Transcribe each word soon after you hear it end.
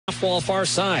wall far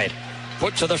side.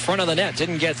 Put to the front of the net.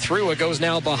 Didn't get through. It goes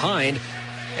now behind.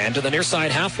 And to the near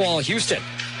side half wall, Houston.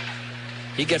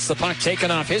 He gets the puck taken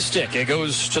off his stick. It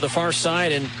goes to the far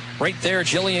side, and right there,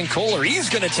 Jillian Kohler. He's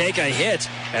going to take a hit,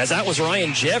 as that was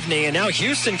Ryan Jevne. And now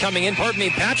Houston coming in,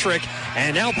 Patrick.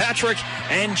 And now Patrick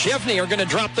and Jevne are going to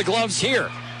drop the gloves here.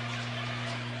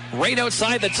 Right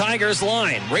outside the Tigers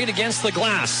line, right against the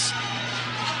glass.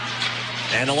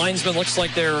 And the linesman looks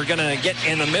like they're going to get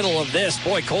in the middle of this.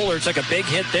 Boy, Kohler took a big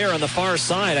hit there on the far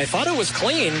side. I thought it was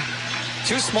clean.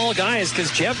 Two small guys,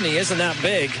 because Jevne isn't that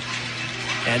big.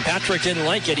 And Patrick didn't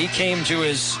like it. He came to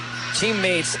his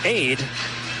teammate's aid.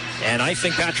 And I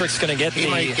think Patrick's going to get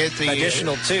the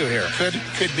additional two here.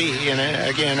 Could be. And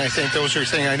again, I think those are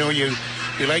things. I know you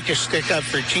like to stick up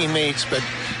for teammates, but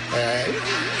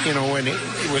when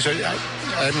it was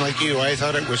I'm like you. I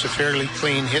thought it was a fairly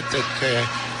clean hit that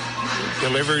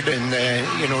delivered, and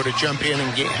to jump in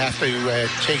and have to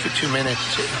take a 2-minute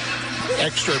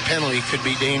extra penalty could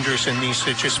be dangerous in these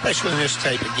situations, especially in this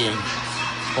type of game.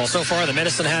 Well, so far the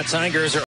Medicine Hat Tigers are